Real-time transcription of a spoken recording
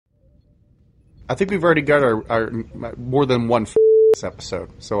I think we've already got our more than one this episode,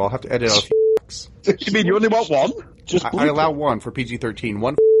 so I'll have to edit out a few. You mean you only want one? Just I allow one for PG-13,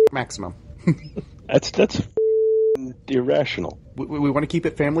 one maximum. That's irrational. We want to keep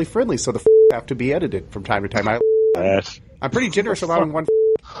it family friendly, so the have to be edited from time to time. I'm pretty generous allowing one.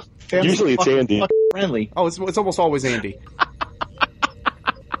 Usually it's Andy. Friendly. Oh, it's almost always Andy.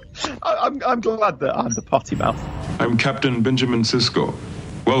 I'm glad that I'm the potty mouth. I'm Captain Benjamin Sisko.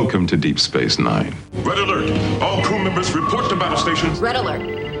 Welcome to Deep Space Nine. Red alert! All crew members report to battle stations. Red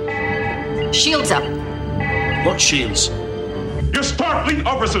alert. Shields up. What shields? You're Starfleet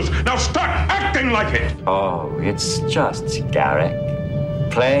officers! Now start acting like it! Oh, it's just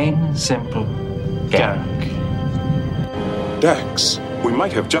Garrick. Plain, simple Garrick. Dax, we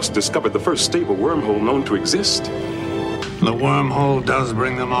might have just discovered the first stable wormhole known to exist. The wormhole does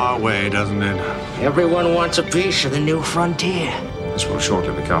bring them our way, doesn't it? Everyone wants a piece of the new frontier. This will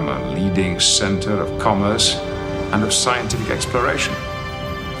shortly become a leading center of commerce and of scientific exploration.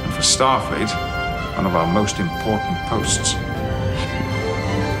 And for Starfleet, one of our most important posts.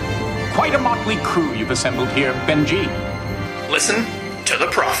 Quite a motley crew you've assembled here, Benji. Listen to the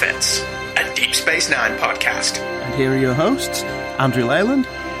Prophets, a Deep Space Nine podcast. And here are your hosts, Andrew Leyland,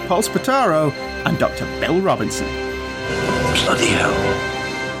 Paul Spataro, and Dr. Bill Robinson. Bloody hell.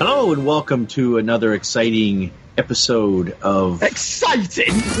 Hello and welcome to another exciting episode of...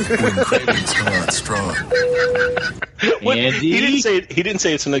 Exciting? Strong. Andy? He didn't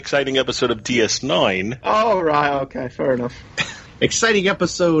say it's an exciting episode of DS9. Oh, right, okay, fair enough. Exciting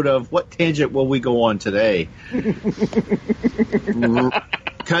episode of What Tangent Will We Go On Today?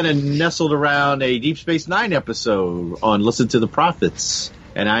 Kind of nestled around a Deep Space Nine episode on Listen to the Prophets.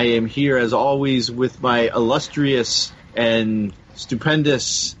 And I am here, as always, with my illustrious and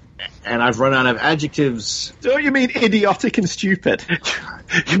stupendous, and I've run out of adjectives. Don't you mean idiotic and stupid?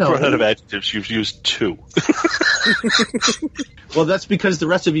 You've run out of adjectives. You've used two. Well, that's because the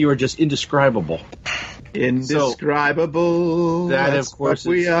rest of you are just indescribable. Indescribable. So, that, of course,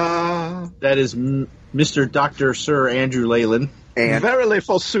 we are. That is Mr. Dr. Sir Andrew Leyland. And verily,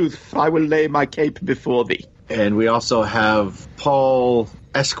 forsooth, I will lay my cape before thee. And we also have Paul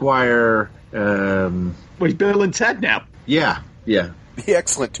Esquire. Wait, Bill and Ted now. Yeah. Be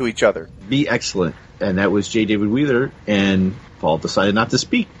excellent to each other. Be excellent. And that was J. David Wheeler, and Paul decided not to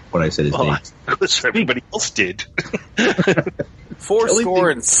speak when I said his name. Because everybody else did.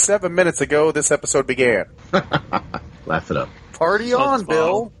 7 minutes ago, this episode began. Laugh it up. Party on,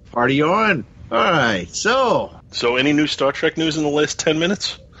 Bill. Party on. All right, so any new Star Trek news in the last 10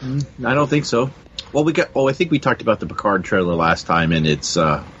 minutes? I don't think so. Well, I think we talked about the Picard trailer last time, and it's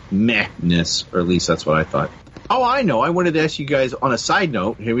meh-ness, or at least that's what I thought. Oh, I know. I wanted to ask you guys on a side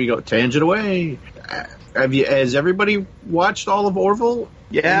note. Here we go. Tangent away. Has everybody watched all of Orville?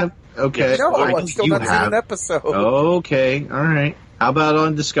 Yeah. Okay. No, I've still not seen an episode. Okay. All right. How about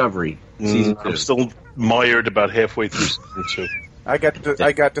on Discovery? Season 2? I'm still mired about halfway through season 2. I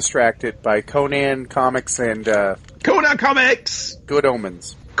got distracted by Conan comics and Conan comics. Good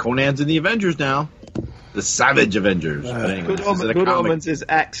Omens. Conan's in the Avengers now. The Savage Avengers. Anyway, Good Omens is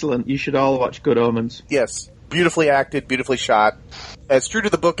excellent. You should all watch Good Omens. Yes. Beautifully acted, beautifully shot. As true to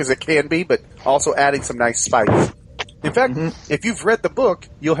the book as it can be, but also adding some nice spice. In fact, if you've read the book,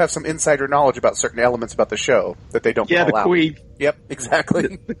 you'll have some insider knowledge about certain elements about the show that they don't call out. Yeah, the Queen. Yep,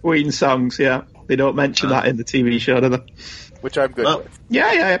 exactly. The Queen songs, yeah. They don't mention that in the TV show, do they? Which I'm good with.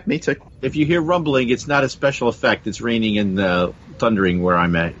 Yeah, me too. If you hear rumbling, it's not a special effect. It's raining and thundering where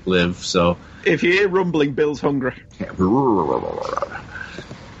I live, so... If you hear rumbling, Bill's hungry.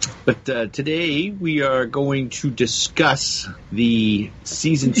 But today we are going to discuss the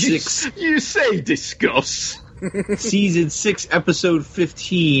Season 6... You say discuss. Season 6, Episode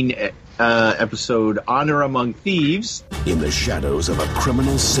 15, episode Honor Among Thieves. In the shadows of a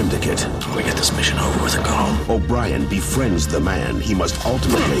criminal syndicate, We get this mission over with and go home. O'Brien befriends the man he must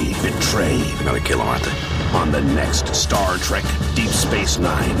ultimately betray. They're gonna kill him, aren't they? On the next Star Trek Deep Space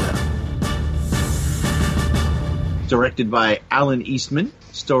Nine. Directed by Alan Eastman.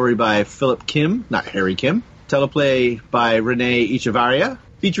 Story by Philip Kim, not Harry Kim. Teleplay by Renee Echevarria.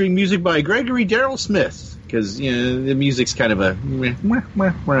 Featuring music by Gregory Daryl Smith. Because, the music's kind of a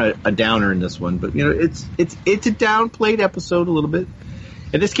downer in this one. But, it's a downplayed episode a little bit.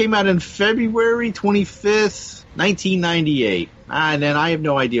 And this came out on February 25th, 1998. And then I have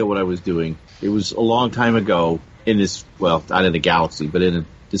no idea what I was doing. It was a long time ago in this, out of the galaxy, but in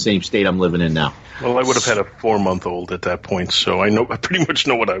the same state I'm living in now. Well, I would have had a 4-month-old at that point, so I pretty much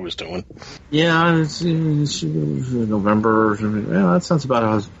know what I was doing. Yeah, it's November. Yeah, that sounds about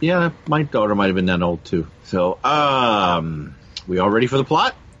how I was. Yeah, my daughter might have been that old too. So, we all ready for the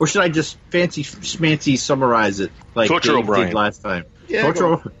plot? Or should I just fancy schmancy summarize it like Torture Dave O'Brien did last time? Yeah,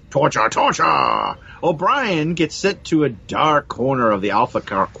 Torture! O'Brien gets sent to a dark corner of the Alpha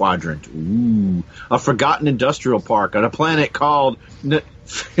Quadrant. Ooh, a forgotten industrial park on a planet called...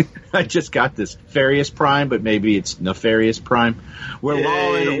 I just got this. Farius Prime, but maybe it's Nefarious Prime. Where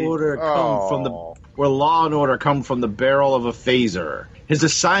law and order come from the barrel of a phaser. His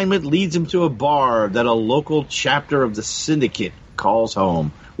assignment leads him to a bar that a local chapter of the syndicate calls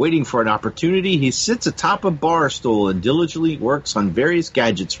home. Waiting for an opportunity, he sits atop a bar stool and diligently works on various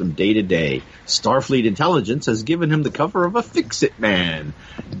gadgets from day to day. Starfleet intelligence has given him the cover of a fix-it man.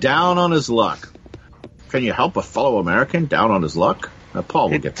 Down on his luck. Can you help a fellow American down on his luck? Paul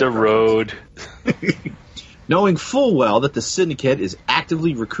will get the road. Knowing full well that the syndicate is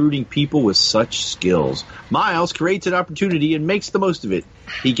actively recruiting people with such skills, Miles creates an opportunity and makes the most of it.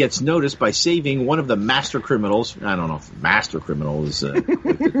 He gets noticed by saving one of the master criminals. I don't know if master criminal is...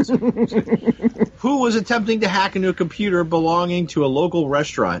 who was attempting to hack into a computer belonging to a local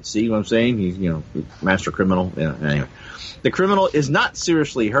restaurant. See what I'm saying? He's, master criminal. Yeah, anyway. The criminal is not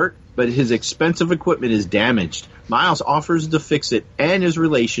seriously hurt, but his expensive equipment is damaged. Miles offers to fix it, and his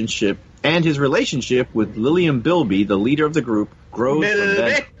relationship with Lillian Bilby, the leader of the group, grows from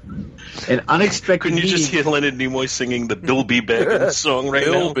that. An unexpected Couldn't you just hear Leonard Nimoy singing the Bilby Baggins song right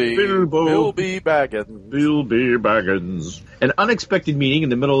now? Bilby Baggins. An unexpected meeting in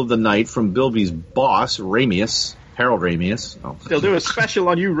the middle of the night from Bilby's boss, Ramius, Harold Ramius. Oh. They'll do a special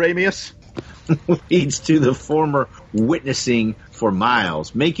on you, Ramius. Leads to the former witnessing for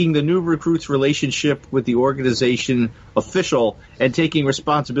Miles, making the new recruit's relationship with the organization official and taking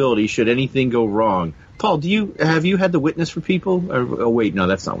responsibility should anything go wrong. Paul, have you had to witness for people? Oh, wait, no,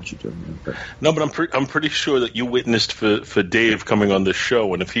 that's not what you're doing. No, but I'm pretty sure that you witnessed for Dave coming on this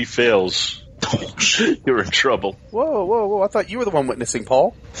show, and if he fails, you're in trouble. Whoa! I thought you were the one witnessing,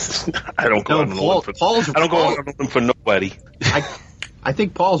 Paul. I don't go on a limb for nobody. I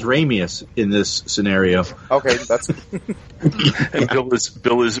think Paul's Ramius in this scenario. Okay, that's... And Bill is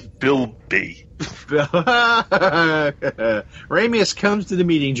Bill B. Ramius comes to the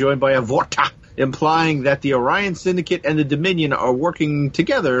meeting joined by a Vorta, implying that the Orion Syndicate and the Dominion are working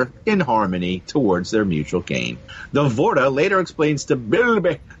together in harmony towards their mutual gain. The Vorta later explains to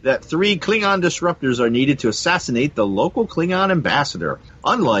Bilby that 3 Klingon disruptors are needed to assassinate the local Klingon ambassador.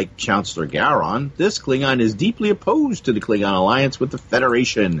 Unlike Chancellor Gowron, this Klingon is deeply opposed to the Klingon alliance with the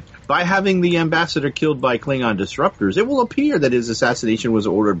Federation. By having the ambassador killed by Klingon disruptors, it will appear that his assassination was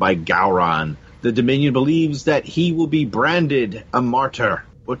ordered by Gowron. The Dominion believes that he will be branded a martyr.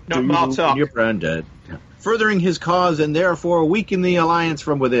 You're branded. Furthering his cause and therefore weaken the alliance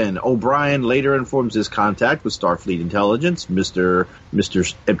from within. O'Brien later informs his contact with Starfleet Intelligence, Mr.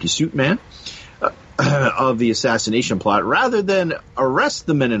 Empty Suit Man, of the assassination plot. Rather than arrest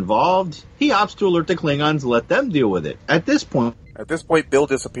the men involved, he opts to alert the Klingons and let them deal with it. At this point, Bill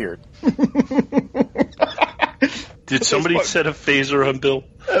disappeared. Did somebody set a phaser on Bill?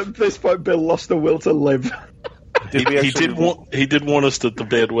 At this point, Bill lost the will to live. He did warn us that the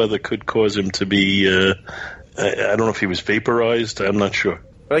bad weather could cause him to be, I don't know if he was vaporized, I'm not sure.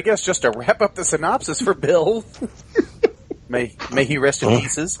 But I guess just to wrap up the synopsis for Bill, may he rest in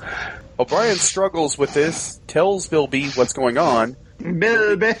pieces. O'Brien struggles with this, tells Bilby what's going on.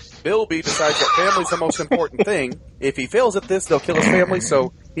 Bilby decides that family's the most important thing. If he fails at this, they'll kill his family,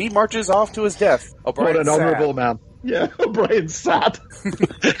 so he marches off to his death. What an honourable man. Yeah, O'Brien's sad.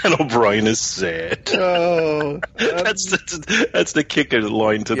 And O'Brien is sad. Oh, that's the kicker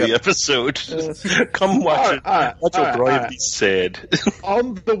line to the episode. Come watch watch O'Brien be sad.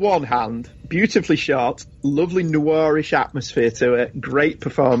 On the one hand, beautifully shot, lovely noirish atmosphere to it, great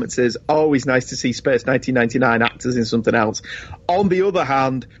performances, always nice to see Space 1999 actors in something else. On the other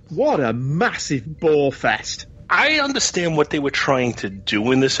hand, what a massive bore fest. I understand what they were trying to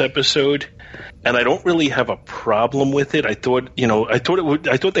do in this episode, and I don't really have a problem with it. I thought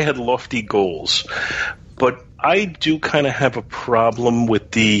they had lofty goals, but I do kind of have a problem with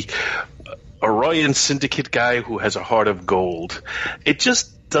the Orion Syndicate guy who has a heart of gold. It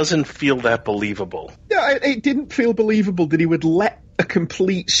just doesn't feel that believable. Yeah, it didn't feel believable that he would let a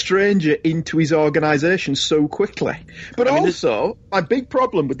complete stranger into his organisation so quickly. But also, my big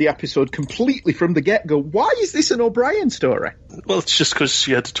problem with the episode completely from the get-go, why is this an O'Brien story? Well, it's just because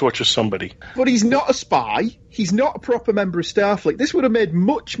you had to torture somebody. But he's not a spy. He's not a proper member of Starfleet. This would have made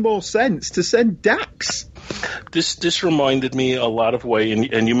much more sense to send Dax. This reminded me a lot of way,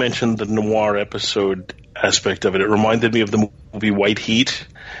 and you mentioned the noir episode aspect of it. It reminded me of the movie White Heat.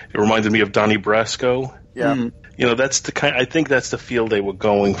 It reminded me of Donnie Brasco. Yeah. Mm. You know, that's the kind. I think that's the feel they were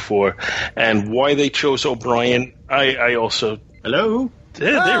going for, and why they chose O'Brien. I also hello.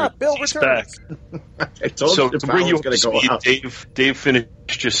 Bill he's returns. back. I told So you the to bring power you was up to going to go speed, up. Dave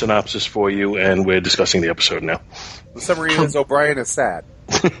finished your synopsis for you, and we're discussing the episode now. The summary is O'Brien is sad.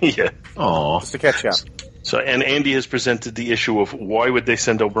 Yeah. Aw. Just to catch you up. So, and Andy has presented the issue of why would they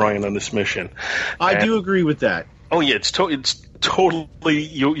send O'Brien on this mission? I do agree with that. Oh yeah, it's totally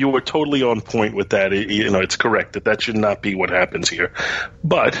you were totally on point with that. It's correct that should not be what happens here,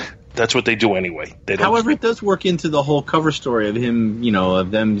 but that's what they do anyway. However, it does work into the whole cover story of him,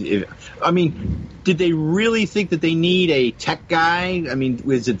 of them. Did they really think that they need a tech guy? I mean,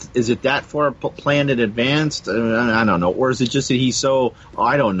 is it that far planned and advanced? I don't know. Or is it just that he's so,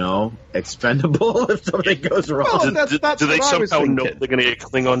 I don't know, expendable if something goes wrong? Well, that's do they what I was somehow know thinking. they're going to get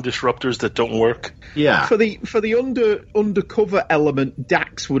Klingon disruptors that don't work? Yeah. For the undercover element,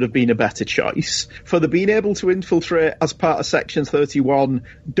 Dax would have been a better choice. For the being able to infiltrate as part of Section 31,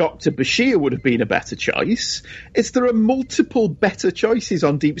 Dr. Bashir would have been a better choice. There are multiple better choices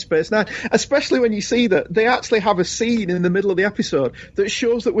on Deep Space Nine, especially when you see that they actually have a scene in the middle of the episode that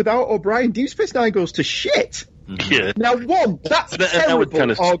shows that without O'Brien, Deep Space Nine goes to shit. Yeah. Now, that's a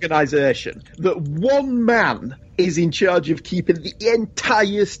terrible organisation that one man is in charge of keeping the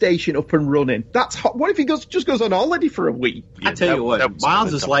entire station up and running. That's hot. What if he just goes on holiday for a week? I tell you what,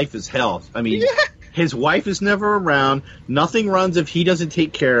 Miles' life is hell. I mean, his wife is never around. Nothing runs if he doesn't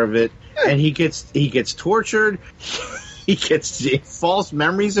take care of it, and he gets tortured. He gets false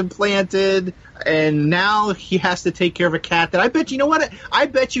memories implanted, and now he has to take care of a cat that I bet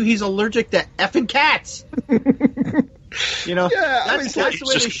you he's allergic to effing cats. That's the way He's they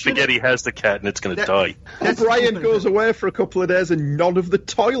just should. forget he has the cat and it's going to die. O'Brien goes away for a couple of days and none of the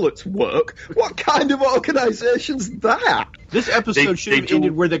toilets work. What kind of organisation's that? This episode should have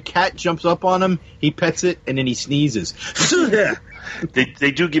ended where the cat jumps up on him, he pets it, and then he sneezes.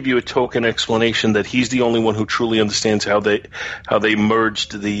 They do give you a token explanation that he's the only one who truly understands how they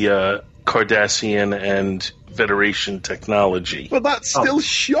merged the Cardassian and Federation technology. But that's still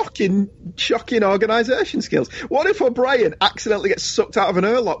shocking organisation skills. What if O'Brien accidentally gets sucked out of an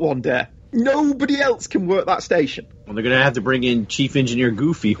airlock one day? Nobody else can work that station. Well, they're going to have to bring in Chief Engineer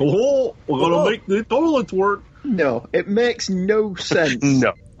Goofy. We're going to make the toilets work. No, it makes no sense.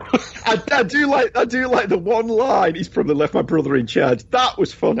 No. I do like the one line. He's probably left my brother in charge. That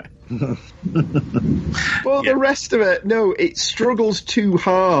was funny. Well, the rest of it, no, it struggles too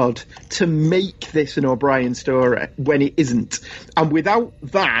hard to make this an O'Brien story when it isn't. And without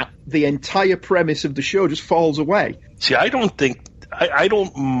that, the entire premise of the show just falls away. See, I don't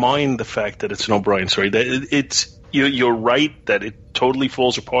mind the fact that it's an O'Brien story. That you're right that it totally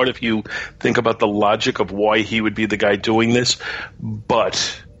falls apart if you think about the logic of why he would be the guy doing this,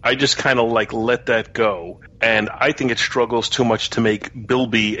 but I just kind of let that go, and I think it struggles too much to make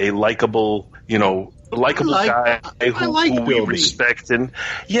Bilby a likable guy who we respect. And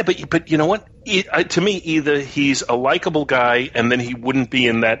yeah, but you know what? To me, either he's a likable guy, and then he wouldn't be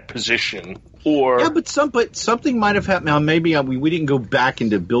in that position, or but something might have happened. Now, maybe we didn't go back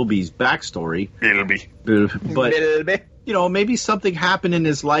into Bilby's backstory, but maybe something happened in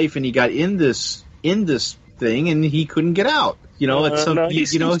his life, and he got in this thing, and he couldn't get out. He has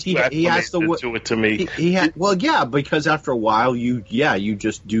to. Do it to me. Because after a while, you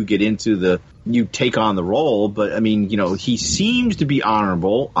just do get into you take on the role. But I mean, he seems to be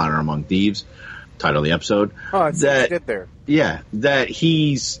honorable. Honor among thieves, title of the episode. Oh, it's did there. Yeah, that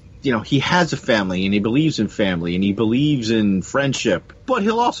he's. He has a family, and he believes in family, and he believes in friendship. But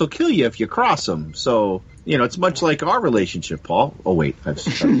he'll also kill you if you cross him. So. It's much like our relationship, Paul. Oh, wait. I was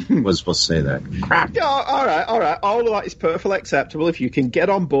supposed to say that. Crap. Yeah, all right. All of that is perfectly acceptable. If you can get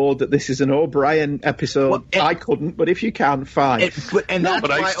on board that this is an O'Brien episode, I couldn't, but if you can, fine. That's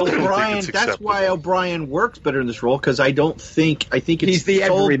why O'Brien works better in this role, because I think it's... He's the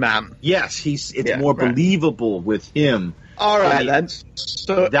everyman. Yes, it's more believable with him. All right, then.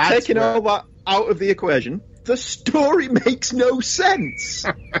 So taking all that out of the equation... The story makes no sense.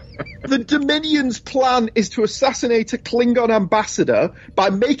 The Dominion's plan is to assassinate a Klingon ambassador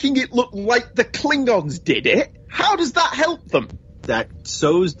by making it look like the Klingons did it. How does that help them? That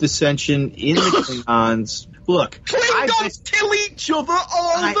sows dissension in the Klingons. Look, Klingons kill each other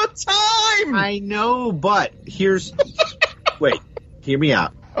all the time. I know, but wait, hear me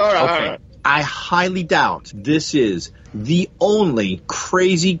out. All right. Okay. I highly doubt this is the only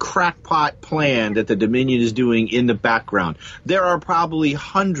crazy crackpot plan that the Dominion is doing in the background. There are probably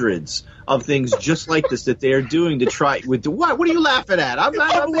hundreds of things just like this that they are doing to try with the what? What are you laughing at? I'm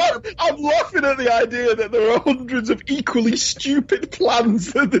laughing at the idea that there are hundreds of equally stupid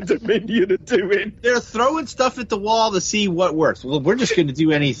plans that the Dominion are doing. They're throwing stuff at the wall to see what works. Well, we're just going to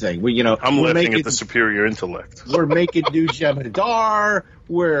do anything. I'm laughing at the superior intellect. We're making new Jem'Hadar.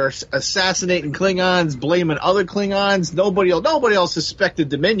 We're assassinating Klingons, blaming other Klingons. Nobody else suspected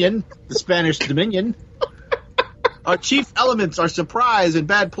Dominion, the Spanish Dominion. Our chief elements are surprise and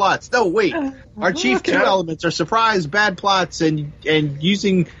bad plots. No, wait. Our chief two elements are surprise, bad plots, and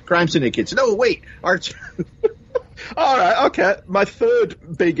using crime syndicates. No, wait. All right, okay. My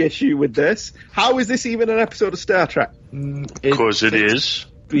third big issue with this. How is this even an episode of Star Trek? Because it is.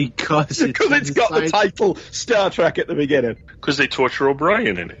 Because it's got the title Star Trek at the beginning. Because they torture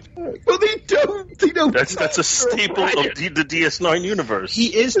O'Brien in it. Well, they don't. That's a staple of the DS9 universe.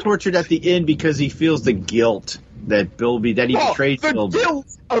 He is tortured at the end because he feels the guilt that he betrayed Bilby. The guilt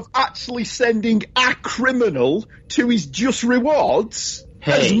of actually sending a criminal to his just rewards.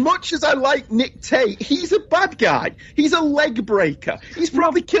 Hey. As much as I like Nick Tate, he's a bad guy. He's a leg breaker. He's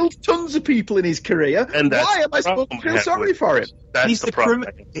probably killed tons of people in his career. And why am I supposed to feel sorry for him? He's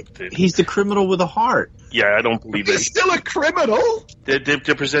the criminal with a heart. Yeah, I don't believe it. He's still a criminal.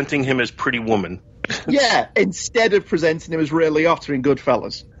 They're presenting him as Pretty Woman. Yeah, instead of presenting him as Ray Liotta in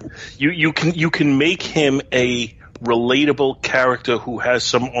Goodfellas. You can make him a relatable character who has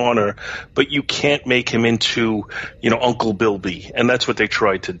some honor, but you can't make him into, Uncle Bilby, and that's what they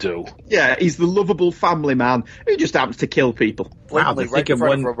tried to do. Yeah, he's the lovable family man who just happens to kill people. Wow, right in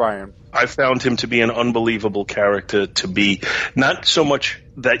front of O'Brien. I found him to be an unbelievable character, to be not so much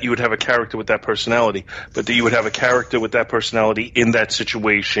that you would have a character with that personality, but that you would have a character with that personality in that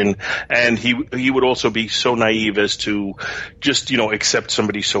situation, and he would also be so naive as to just, accept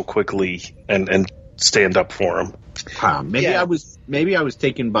somebody so quickly and stand up for him. Maybe I was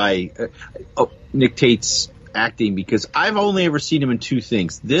taken by Nick Tate's acting because I've only ever seen him in two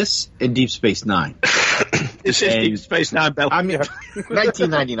things: this and Deep Space Nine. This is Deep Space Nine, Bill.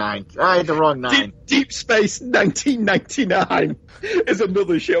 1999. I had the wrong 9. Deep Space 1999 is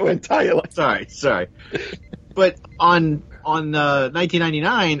another show entirely. Sorry. But on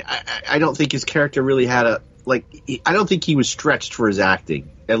 1999, I don't think his character really had I don't think he was stretched for his acting.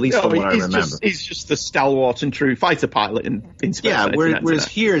 At least from what I remember. He's just the stalwart and true fighter pilot in space. Yeah, whereas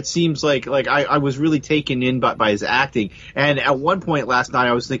here it seems like I was really taken in by his acting. And at one point last night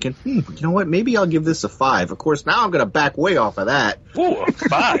I was thinking, you know what, maybe I'll give this a 5. Of course, now I'm going to back way off of that. Ooh, a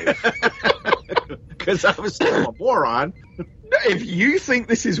 5? Because I was still a moron. If you think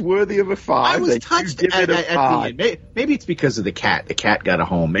this is worthy of a 5, I was touched at the end. Maybe it's because of the cat. The cat got a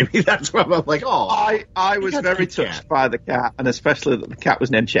home. Maybe that's why I'm like, I was very touched by the cat, and especially that the cat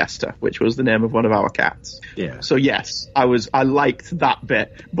was named Chester, which was the name of one of our cats. Yeah. So yes, I liked that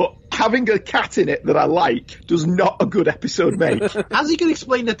bit, but having a cat in it that I like does not a good episode make. How's he going to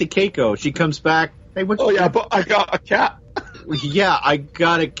explain that to Keiko? She comes back. Hey, but I got a cat. Yeah, I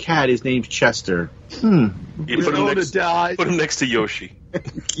got a cat. His name's Chester. Put him next to Yoshi.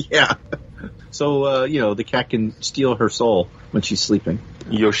 Yeah. So, the cat can steal her soul when she's sleeping.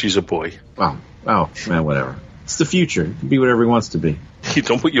 Yoshi's a boy. Wow. Oh, man, whatever. It's the future. He can be whatever he wants to be. You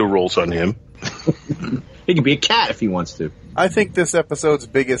don't put your roles on him. He can be a cat if he wants to. I think this episode's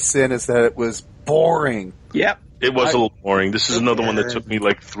biggest sin is that it was boring. Yep. It was a little boring. This is another one that took me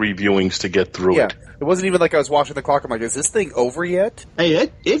like 3 viewings to get through it. It wasn't even like I was watching the clock. I'm like, is this thing over yet?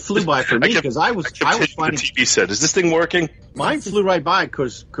 Hey, it flew by for me because I was finding the TV set. Is this thing working? Mine flew right by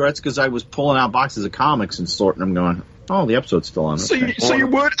because I was pulling out boxes of comics and sorting them, going, oh, the episode's still on. So you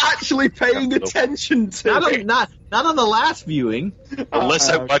weren't actually paying attention to it? Not on the last viewing. The less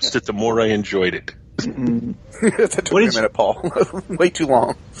I watched it, the more I enjoyed it. That took me a minute, Paul. Way too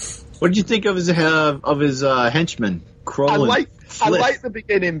long. What did you think of his henchman? I like the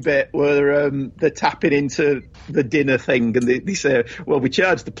beginning bit where they're tapping into the dinner thing and they say, "Well, we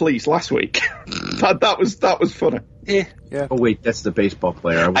charged the police last week." that was funny. Yeah. Oh wait, that's the baseball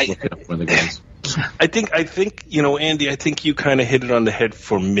player. I was looking up one of the guys. I think Andy, I think you kind of hit it on the head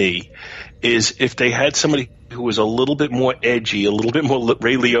for me. Is if they had somebody who was a little bit more edgy, a little bit more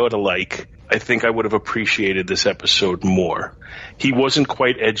Ray Liotta-like, I think I would have appreciated this episode more. He wasn't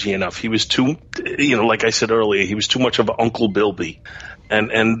quite edgy enough. He was too, like I said earlier, he was too much of an Uncle Bilby.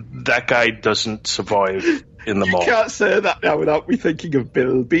 And that guy doesn't survive in the mall. You can't say that now without me thinking of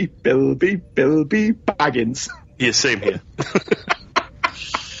Bilby Baggins. Yeah, same here.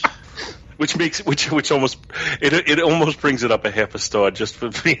 Which almost it almost brings it up a half a star just for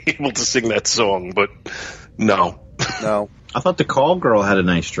being able to sing that song, but no. No. I thought the call girl had a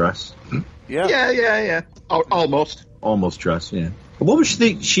nice dress. Yeah. Yeah. Almost. Almost dress, yeah. What was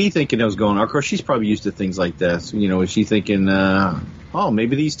she thinking that was going on? Of course, she's probably used to things like this. You know, is she thinking,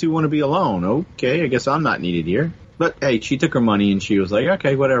 maybe these two want to be alone. Okay, I guess I'm not needed here. But, hey, she took her money and she was like,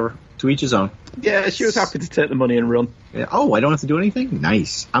 okay, whatever. To each his own. Yeah, she was happy to take the money and run. Yeah. Oh, I don't have to do anything?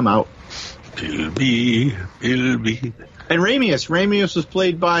 Nice. I'm out. Bilby. And Ramius was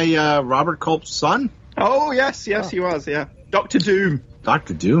played by Robert Culp's son? Oh, yes, he was, yeah. Dr. Doom.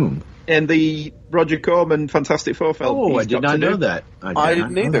 Dr. Doom? In the Roger Corman Fantastic Four film. Oh, I did not know that. I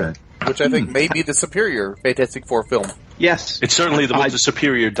didn't either. Which I think may be the superior Fantastic Four film. Yes. It's certainly the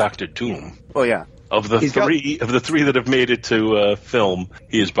superior Dr. Doom. Oh, yeah. Of the three that have made it to film,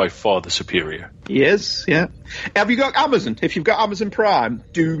 he is by far the superior. He is, yeah. Have you got Amazon? If you've got Amazon Prime,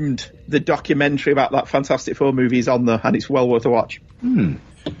 Doomed, the documentary about that Fantastic Four movie is on there, and it's well worth a watch. Well,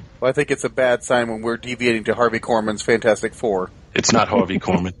 I think it's a bad sign when we're deviating to Harvey Korman's Fantastic Four. It's not Harvey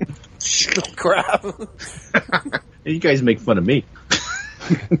Korman. Crap. You guys make fun of me.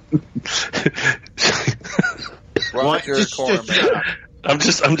 Roger Corman. I'm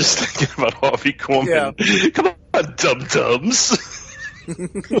just thinking about Harvey Korman. Yeah. Come on, dum-dums.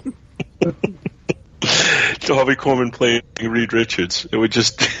 Harvey Korman playing Reed Richards. It would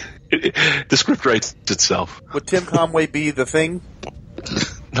just... the script writes itself. Would Tim Conway be the Thing?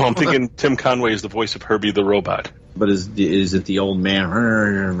 No, I'm thinking Tim Conway is the voice of Herbie the Robot. But is it the old man?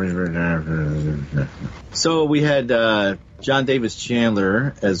 So we had John Davis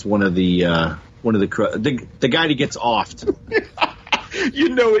Chandler as one of the guy that gets offed. You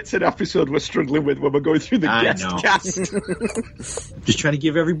know it's an episode we're struggling with when we're going through the guest cast. Just trying to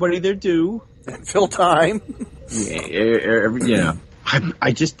give everybody their due. And fill time. Yeah.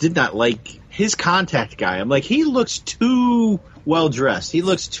 I just did not like his contact guy. I'm like, he looks too well-dressed. He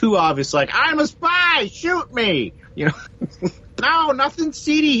looks too obvious, like, I'm a spy! Shoot me! You know? No, nothing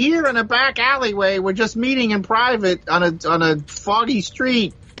seedy here in a back alleyway. We're just meeting in private on a foggy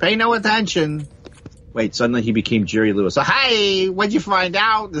street. Pay no attention. Wait, suddenly he became Jerry Lewis. So, hey, what'd you find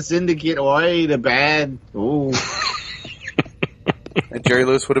out? The syndicate, the bad. Ooh. And Jerry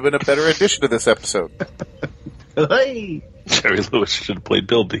Lewis would have been a better addition to this episode. Hey. Jerry Lewis should have played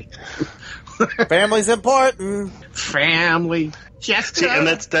Bilby. Family's important. Family. See, and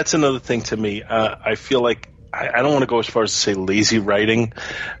that's another thing to me. I feel like, I don't want to go as far as to say lazy writing,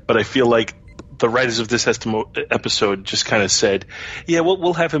 but I feel like the writers of this episode just kind of said, yeah,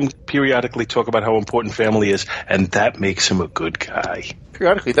 we'll have him periodically talk about how important family is, and that makes him a good guy.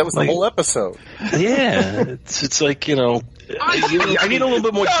 Periodically? That was the whole episode. Yeah. It's like, I need a little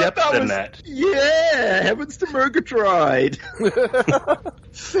bit more depth than that. Yeah, heavens to Murgatroyd.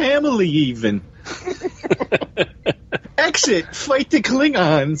 Family even. Exit, fight the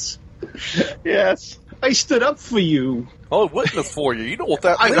Klingons. Yes. I stood up for you. Oh, witness for you. You know what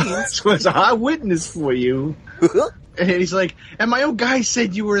that means. I was a eyewitness for you. And he's like, and my old guy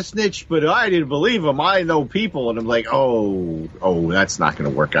said you were a snitch, but I didn't believe him. I know people. And I'm like, oh, that's not going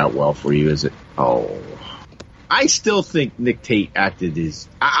to work out well for you, is it? Oh. I still think Nick Tate acted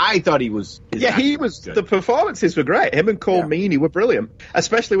I thought he was... he was... Good. The performances were great. Him and Cole Meany were brilliant.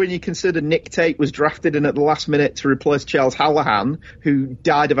 Especially when you consider Nick Tate was drafted in at the last minute to replace Charles Hallahan, who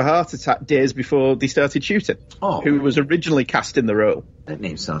died of a heart attack days before they started shooting. Oh. Who was originally cast in the role. That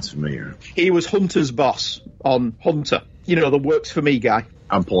name sounds familiar. He was Hunter's boss on Hunter. The Works For Me guy.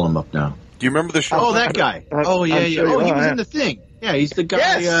 I'm pulling him up now. Do you remember the show? Oh, that guy. Oh, yeah. Sure he was in the Thing. Yeah, he's the guy.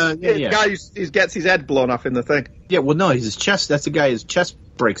 Yes, the guy who gets his head blown off in the Thing. Yeah, well, no, his chest. That's the guy. His chest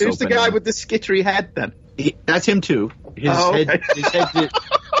breaks Who's open. Who's the guy with the skittery head? Then that's him too. His head.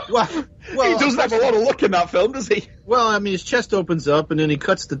 Well, he doesn't have a lot of look in that film, does he? Well, I mean, his chest opens up, and then he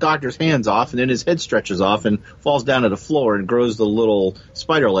cuts the doctor's hands off, and then his head stretches off and falls down to the floor and grows the little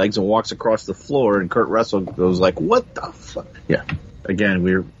spider legs and walks across the floor. And Kurt Russell goes like, "What the fuck?" Yeah. Again,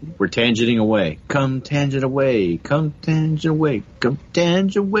 we're tangenting away. Come tangent away. Come tangent away. Come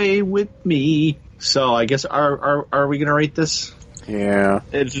tangent away with me. So I guess are we gonna rate this? Yeah.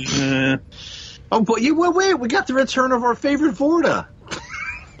 Oh, but wait. We got the return of our favorite Vorta.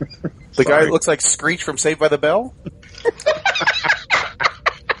 The guy that looks like Screech from Saved by the Bell.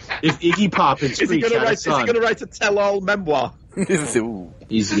 If Iggy Pop and Screech had a son, is he going to write a tell-all memoir?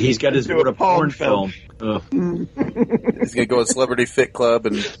 He's got his Vorta porn film. He's going to go to Celebrity Fit Club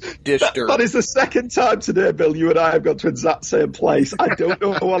and dish dirt. That is the second time today, Bill, you and I have gone to the exact same place. I don't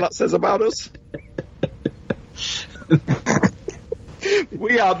know what that says about us.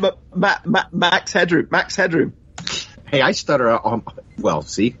 We are Max Headroom. Max Headroom. Hey, I stutter. Well,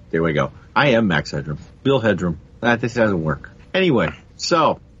 see, there we go. I am Max Headroom. Bill Headroom. This doesn't work. Anyway,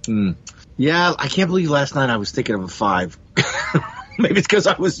 so, Yeah, I can't believe last night I was thinking of a 5. Maybe it's because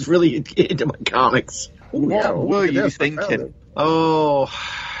I was really into my comics. What were you thinking? Oh,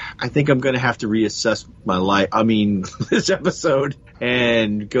 I think I'm going to have to reassess my life. I mean, this episode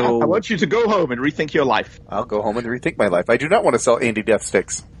and go. I want you to go home and rethink your life. I'll go home and rethink my life. I do not want to sell Andy Death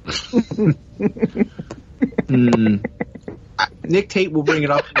Sticks. Nick Tate will bring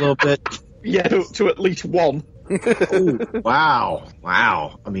it up a little bit. Yeah, to at least 1. Oh,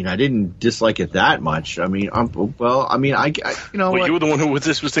 wow. I mean, I didn't dislike it that much. I mean, I you know what? You were the one who was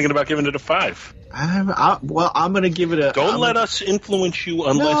thinking about giving it a 5. I'm going to give it a... Don't let us influence you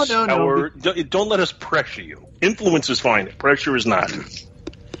unless don't let us pressure you. Influence is fine. Pressure is not.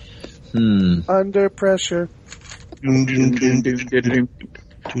 Under pressure.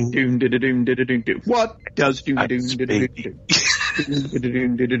 What does Blaine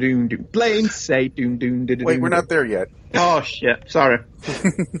say? Wait, we're not there yet. Oh shit! Sorry.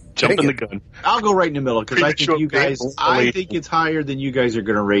 Jumping the gun. I'll go right in the middle because I think you guys. I think it's higher than you guys are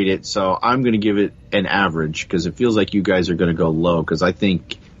going to rate it, so I'm going to give it an average because it feels like you guys are going to go low because I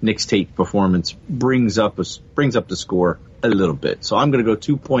think Nick Tate's performance brings up the score a little bit. So I'm going to go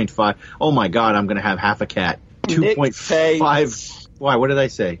 2.5. Oh my god, I'm going to have half a cat. 2.5. Why? What did I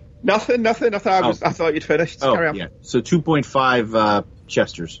say? Nothing. I thought you'd finished. Carry on. Yeah. So 2.5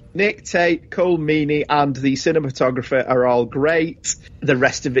 Chesters. Nick Tate, Cole Meany, and the cinematographer are all great. The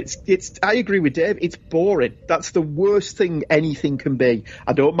rest of it's I agree with Dave. It's boring. That's the worst thing anything can be.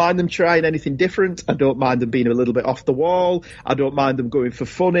 I don't mind them trying anything different. I don't mind them being a little bit off the wall. I don't mind them going for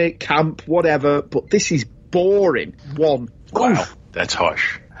funny, camp, whatever. But this is boring. 1. Wow, that's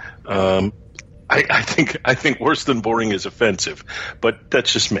harsh. I think worse than boring is offensive, but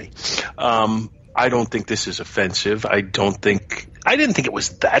that's just me. I don't think this is offensive. I didn't think it was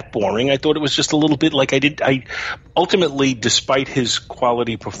that boring. I thought it was just a little bit like I ultimately, despite his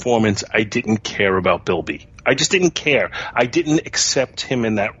quality performance, I didn't care about Bilby. I just didn't care. I didn't accept him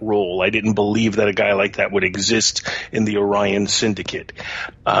in that role. I didn't believe that a guy like that would exist in the Orion Syndicate.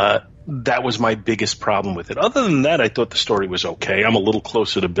 That was my biggest problem with it. Other than that, I thought the story was okay. I'm a little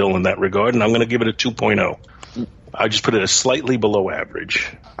closer to Bill in that regard, and I'm going to give it a 2.0. I just put it as slightly below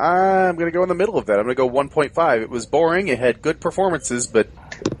average. I'm going to go in the middle of that. I'm going to go 1.5. It was boring. It had good performances, but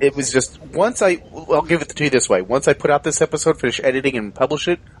it was just I'll give it to you this way. Once I put out this episode, finish editing and publish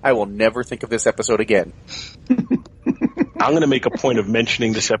it, I will never think of this episode again. I'm going to make a point of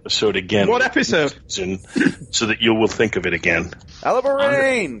mentioning this episode again. What episode? So that you will think of it again.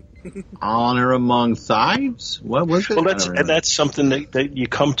 Alamarine! Honor Among Thieves? What was it? Well, that's something that you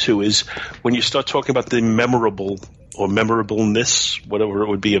come to is when you start talking about the memorable or memorableness, whatever it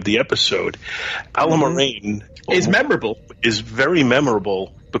would be, of the episode. Alamarine is memorable. Is very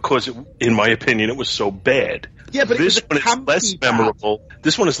memorable because, in my opinion, it was so bad. Yeah, but this one is less memorable.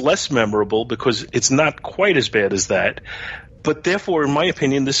 This one is less memorable because it's not quite as bad as that. But therefore, in my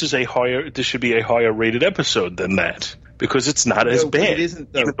opinion, this should be a higher rated episode than that. Because it's not as bad, it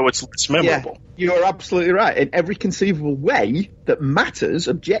isn't, even though it's less memorable. Yeah, you're absolutely right. In every conceivable way that matters,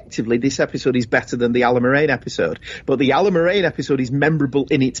 objectively, this episode is better than the Alamarine episode. But the Alamarine episode is memorable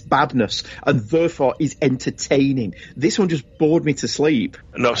in its badness, and therefore is entertaining. This one just bored me to sleep.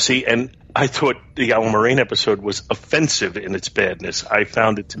 No, see, and I thought the Alamarine episode was offensive in its badness. I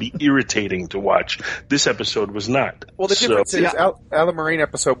found it to be irritating to watch. This episode was not. Well, the difference is Alamarine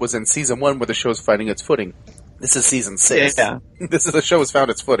episode was in season 1 where the show's finding its footing. This is season 6. Yeah. The show has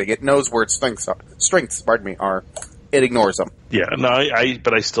found its footing. It knows where its strengths are. It ignores them. Yeah, no, I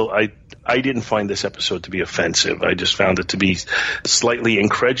didn't find this episode to be offensive. I just found it to be slightly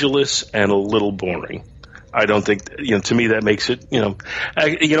incredulous and a little boring. I don't think, to me that makes it, you know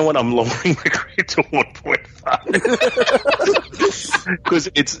what, I'm lowering the grade to 1.5. Because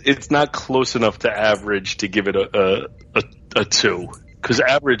it's not close enough to average to give it a 2. Because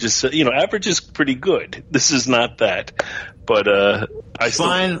average is pretty good. This is not that. But I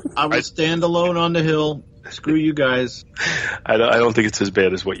will stand alone on the hill. Screw you guys. I don't think it's as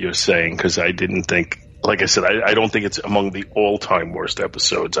bad as what you're saying, because I didn't think, like I said, I don't think it's among the all-time worst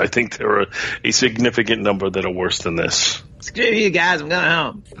episodes. I think there are a significant number that are worse than this. Screw you guys, I'm going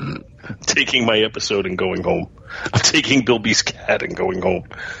home. Taking my episode and going home. I'm taking Bilby's cat and going home.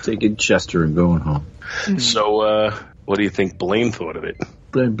 Taking Chester and going home. So, what do you think Blaine thought of it?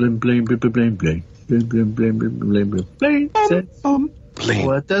 Blaine. Blaine.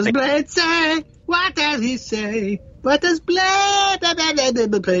 What does Blaine say? What does he say? What does Blaine? I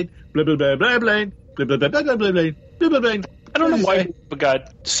don't know why we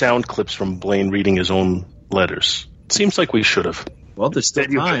got sound clips from Blaine reading his own letters. It seems like we should have. Well, there's still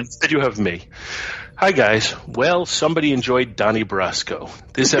time. Instead you have me. Hi, guys. Well, somebody enjoyed Donnie Brasco.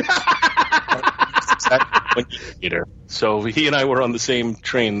 This episode... So he and I were on the same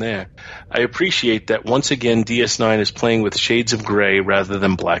train there. I appreciate that once again DS9 is playing with shades of gray rather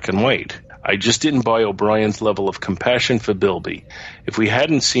than black and white. I just didn't buy O'Brien's level of compassion for Bilby. If we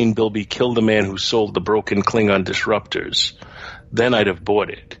hadn't seen Bilby kill the man who sold the broken Klingon disruptors, then I'd have bought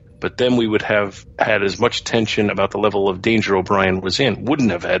it. But then we would have had as much tension about the level of danger O'Brien was in.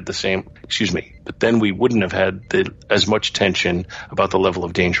 But then we wouldn't have had as much tension about the level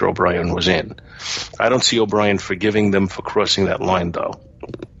of danger O'Brien was in. I don't see O'Brien forgiving them for crossing that line, though.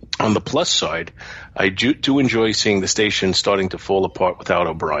 On the plus side, I do enjoy seeing the station starting to fall apart without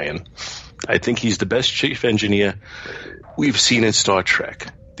O'Brien. I think he's the best chief engineer we've seen in Star Trek.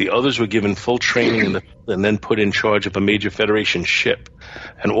 The others were given full training and then put in charge of a major Federation ship,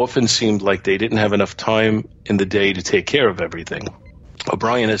 and often seemed like they didn't have enough time in the day to take care of everything.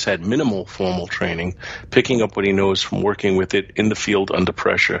 O'Brien has had minimal formal training, picking up what he knows from working with it in the field under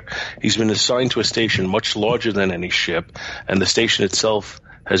pressure. He's been assigned to a station much larger than any ship, and the station itself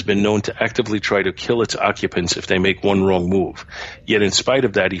has been known to actively try to kill its occupants if they make one wrong move. Yet in spite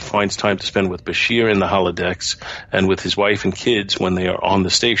of that, he finds time to spend with Bashir in the holodecks and with his wife and kids when they are on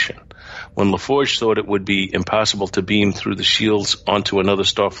the station. When LaForge thought it would be impossible to beam through the shields onto another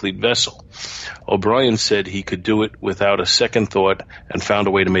Starfleet vessel, O'Brien said he could do it without a second thought and found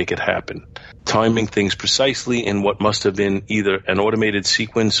a way to make it happen, timing things precisely in what must have been either an automated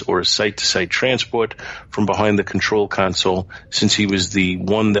sequence or a site-to-site transport from behind the control console, since he was the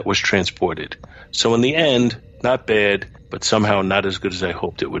one that was transported. So in the end, not bad, but somehow not as good as I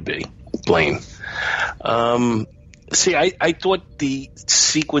hoped it would be. Blaine. See, I thought the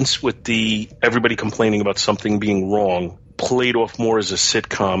sequence with everybody complaining about something being wrong played off more as a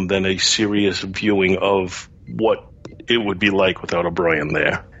sitcom than a serious viewing of what it would be like without O'Brien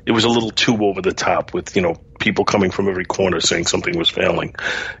there. It was a little too over the top with, people coming from every corner saying something was failing.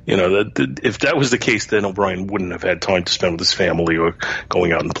 If that was the case, then O'Brien wouldn't have had time to spend with his family or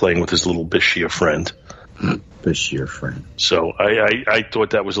going out and playing with his little Bashir friend. Bashir friend. So I thought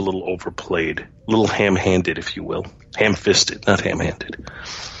that was a little overplayed, a little ham-handed, if you will. Ham-fisted, not ham-handed.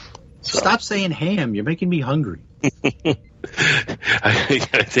 So. Stop saying ham. You're making me hungry.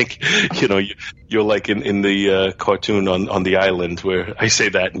 I think, you're like in the cartoon on the island where I say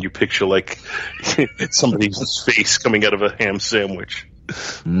that and you picture like somebody's face coming out of a ham sandwich.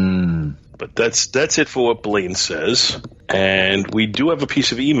 But that's it for what Blaine says. And we do have a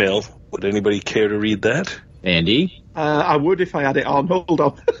piece of email. Would anybody care to read that? Andy? I would if I had it on. Hold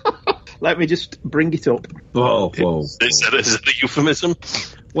on. Let me just bring it up. Whoa. Is that a euphemism?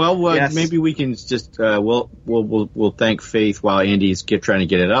 Well, yes. Maybe we can just we'll thank Faith while Andy's trying to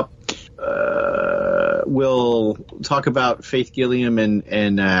get it up. We'll talk about Faith Gilliam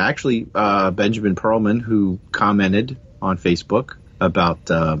and actually Benjamin Perlman, who commented on Facebook about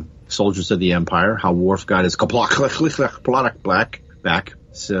Soldiers of the Empire, how Worf got his black back.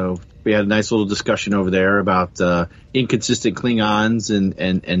 So we had a nice little discussion over there about inconsistent Klingons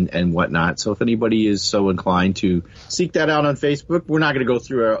and whatnot. So if anybody is so inclined to seek that out on Facebook, we're not going to go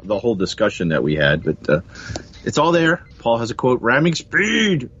through the whole discussion that we had, but it's all there. Paul has a quote, ramming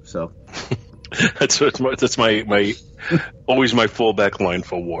speed. So that's my always my fallback line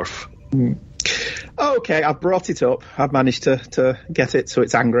for Worf. Okay, I've brought it up. I've managed to get it so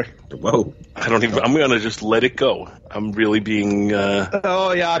it's angry. Whoa. I'm going to just let it go. I'm really being...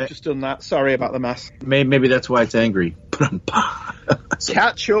 Oh, yeah, I've just done that. Sorry about the mess. Maybe that's why it's angry.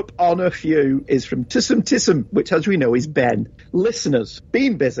 Catch up on a few is from Tissum, which, as we know, is Ben. Listeners,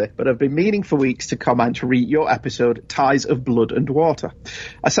 been busy, but have been meaning for weeks to comment re your episode, Ties of Blood and Water.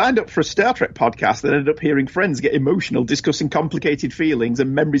 I signed up for a Star Trek podcast and ended up hearing friends get emotional discussing complicated feelings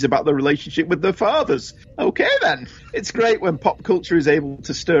and memories about their relationship with their fathers. Okay, then. It's great when pop culture is able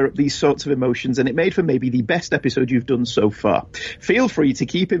to stir up these sorts of emotions, and it made for maybe the best episode you've done so far. Feel free to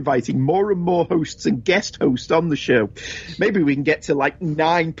keep inviting more and more hosts and guest hosts on the show. Maybe we can get to like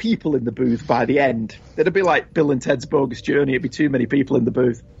 9 people in the booth by the end. It'd be like Bill and Ted's Bogus Journey. It'd be too many people in the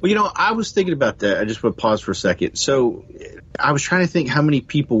booth. Well, I was thinking about that. I just would pause for a second. So I was trying to think how many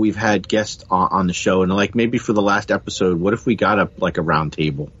people we've had guests on the show, and like maybe for the last episode, what if we got a round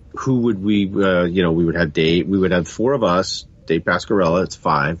table? Who would we? We would have Dave. We would have 4 of us. Dave Pasquarella, it's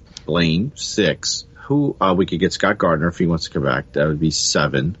 5. Blaine, 6. Who we could get Scott Gardner if he wants to come back. That would be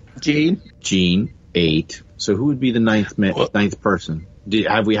 7. Gene, 8. So who would be the ninth person?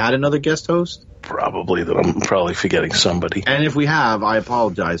 Have we had another guest host? Probably, that I'm probably forgetting somebody. And if we have, I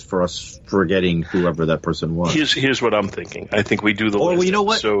apologize for us forgetting whoever that person was. Here's what I'm thinking. I think we do the last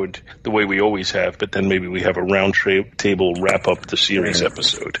episode the way we always have, but then maybe we have a round table wrap up the series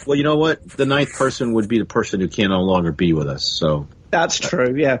episode. Well, you know what? The 9th person would be the person who can no longer be with us. So That's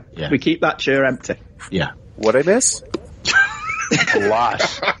true, yeah. We keep that chair empty. Yeah. What'd I miss? A lot.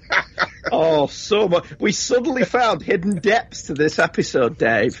 Oh, so much. We suddenly found hidden depths to this episode,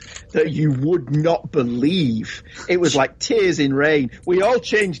 Dave, that you would not believe. It was like tears in rain. We all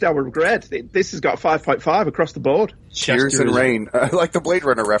changed our grade. This has got 5.5 across the board. Tears in rain. I like the Blade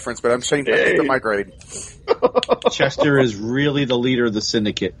Runner reference, but I'm changing my grade. Chester is really the leader of the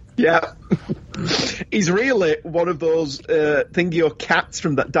syndicate. Yeah. He's really one of those Thingio cats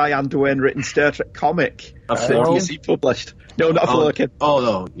from that Diane Duane written Star Trek comic that DC published. No, not a Flerken. Oh,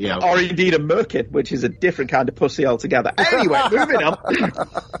 no, yeah. Or indeed a Merkin, which is a different kind of pussy altogether. Anyway, moving on.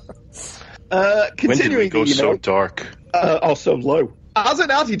 Continuing when did we go so dark? Or so low. As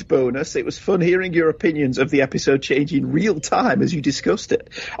an added bonus, it was fun hearing your opinions of the episode change in real time as you discussed it.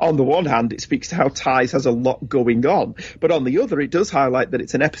 On the one hand, it speaks to how Ties has a lot going on, but on the other, it does highlight that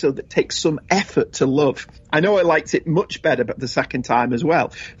it's an episode that takes some effort to love. I know I liked it much better but the second time as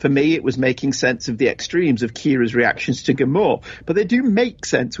well. For me, it was making sense of the extremes of Kira's reactions to Gamor, but they do make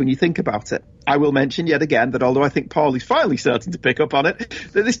sense when you think about it. I will mention yet again that although I think Paul is finally starting to pick up on it,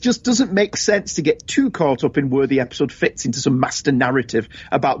 that this just doesn't make sense to get too caught up in where the episode fits into some master narrative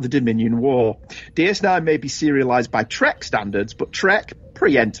about the Dominion War. DS9 may be serialized by Trek standards, but Trek,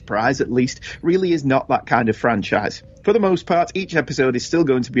 pre-Enterprise at least, really is not that kind of franchise. For the most part, each episode is still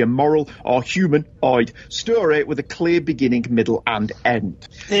going to be a moral or humanoid story with a clear beginning, middle, and end.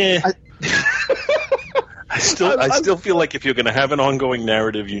 I still feel like if you're going to have an ongoing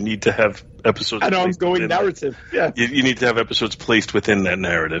narrative, you need to have episodes. An ongoing narrative, yeah. You need to have episodes placed within that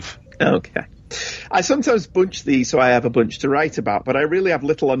narrative. Okay. I sometimes bunch these so I have a bunch to write about, but I really have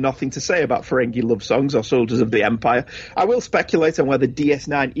little or nothing to say about Ferengi love songs or Soldiers of the Empire. I will speculate on whether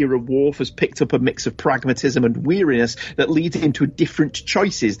DS9-era Worf has picked up a mix of pragmatism and weariness that leads him to different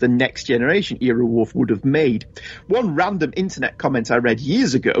choices than Next Generation-era Worf would have made. One random internet comment I read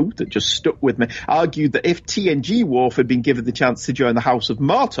years ago that just stuck with me argued that if TNG Worf had been given the chance to join the House of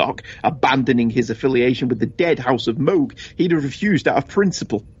Martok, abandoning his affiliation with the dead House of Moog, he'd have refused out of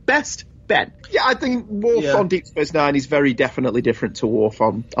principle. Best Ben. Yeah, I think Worf on Deep Space Nine is very definitely different to Worf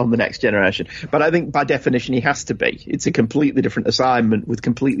on The Next Generation. But I think by definition he has to be. It's a completely different assignment with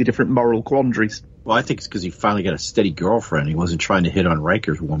completely different moral quandaries. Well, I think it's because he finally got a steady girlfriend. He wasn't trying to hit on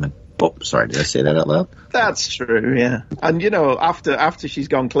Riker's woman. Oh, sorry, did I say that out loud? That's true, yeah. And, you know, after she's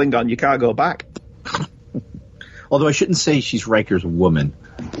gone Klingon, you can't go back. Although I shouldn't say she's Riker's woman.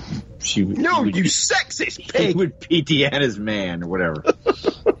 You sexist pig! He would be Deanna's man or whatever.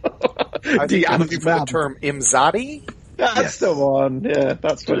 I think you're looking for the term Imzadi? That's the one. Yeah,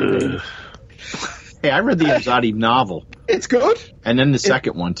 that's what it is. Hey, I read the Imzadi novel. It's good. And then the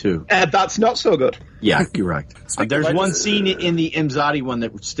second one, too. That's not so good. Yeah, you're right. There's one scene in the Imzadi one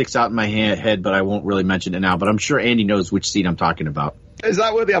that sticks out in my head, but I won't really mention it now. But I'm sure Andy knows which scene I'm talking about. Is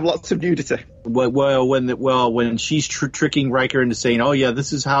that where they have lots of nudity? Well, when she's tricking Riker into saying, "Oh yeah,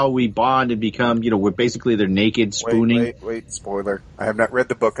 this is how we bond and become," we're basically they're naked spooning. Wait, spoiler! I have not read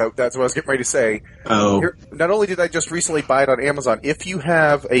the book. That's what I was getting ready to say. Oh. Not only did I just recently buy it on Amazon, if you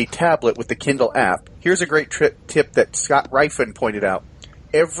have a tablet with the Kindle app, here's a great tip that Scott Rifen pointed out.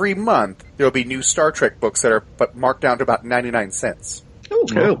 Every month there will be new Star Trek books that are marked down to about 99 cents. Oh,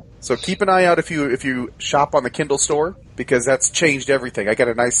 cool. So keep an eye out if you shop on the Kindle store, because that's changed everything. I got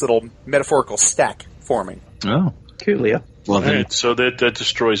a nice little metaphorical stack for me. Oh, cool, yeah. Well, so that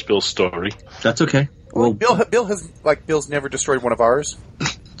destroys Bill's story. That's okay. Well, Bill's never destroyed one of ours.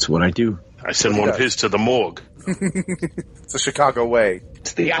 That's what I do. I send one of his to the morgue. It's the Chicago way.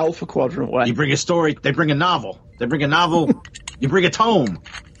 It's the Alpha Quadrant way. You bring a story, they bring a novel. They bring a novel, you bring a tome.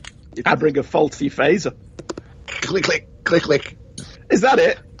 I bring a faulty phaser. Click, click, click, click. Is that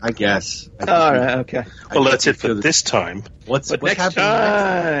it? I guess. All right, okay. Well, that's it for this time. What's next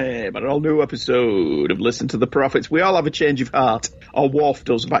time? An all-new episode of Listen to the Prophets. We all have a change of heart. Or Worf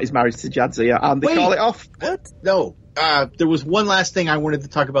does about his marriage to Jadzia, and they call it off. What? No. There was one last thing I wanted to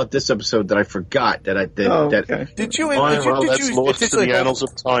talk about this episode that I forgot. Did you? That's lost to the annals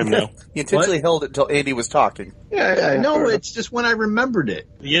of time now. You intentionally held it until Andy was talking. Yeah. No, it's just when I remembered it.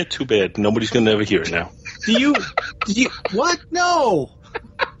 Yeah, too bad. Nobody's going to ever hear it now. Did you? What? No.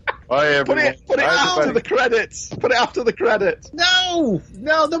 Bye, everyone. Put it after the credits. Put it after the credits. No,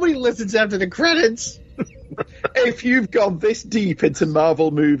 nobody listens after the credits. If you've gone this deep into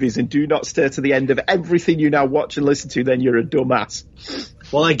Marvel movies and do not stay to the end of everything you now watch and listen to, then you're a dumbass.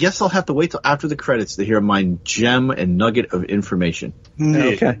 Well, I guess I'll have to wait till after the credits to hear my gem and nugget of information.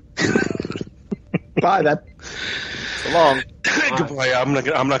 Okay. Bye, then. So long. Goodbye. I'm not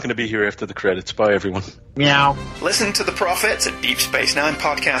going to be here after the credits. Bye, everyone. Meow. Listen to the Prophets, a Deep Space Nine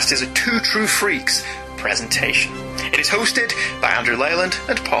podcast, is a Two True Freaks presentation. It is hosted by Andrew Leyland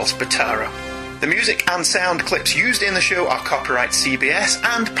and Paul Spataro. The music and sound clips used in the show are copyright CBS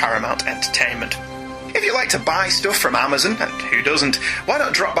and Paramount Entertainment. If you like to buy stuff from Amazon, and who doesn't, why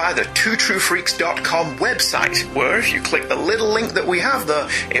not drop by the twotruefreaks.com website, where if you click the little link that we have there,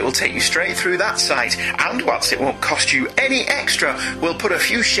 it will take you straight through that site, and whilst it won't cost you any extra, we'll put a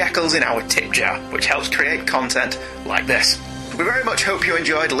few shekels in our tip jar, which helps create content like this. We very much hope you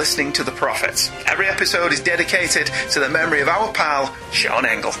enjoyed listening to The Prophets. Every episode is dedicated to the memory of our pal, Sean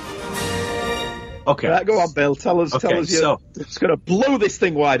Engel. Okay. Right, go on, Bill. Tell us. It's going to blow this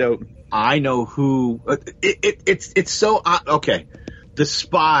thing wide open. I know who. It's so okay. The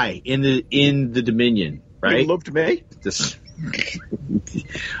spy in the Dominion, right? You loved me.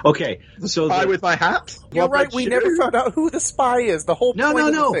 Okay, so spy with my hat. You're right. We never found out who the spy is. The whole point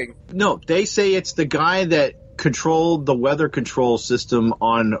of the thing. No, they say it's the guy that controlled the weather control system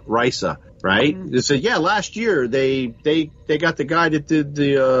on Risa, right? They said, yeah, last year they got the guy that did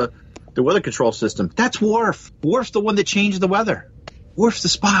the weather control system. That's Worf. Worf's the one that changed the weather. Worf's the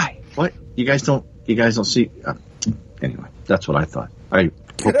spy. What? You guys don't see? Anyway, that's what I thought. I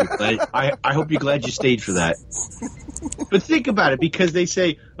hope you're glad you stayed for that. But think about it, because they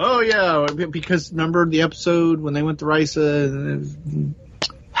say, oh yeah, because remember the episode when they went to Risa?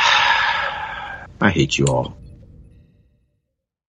 I hate you all.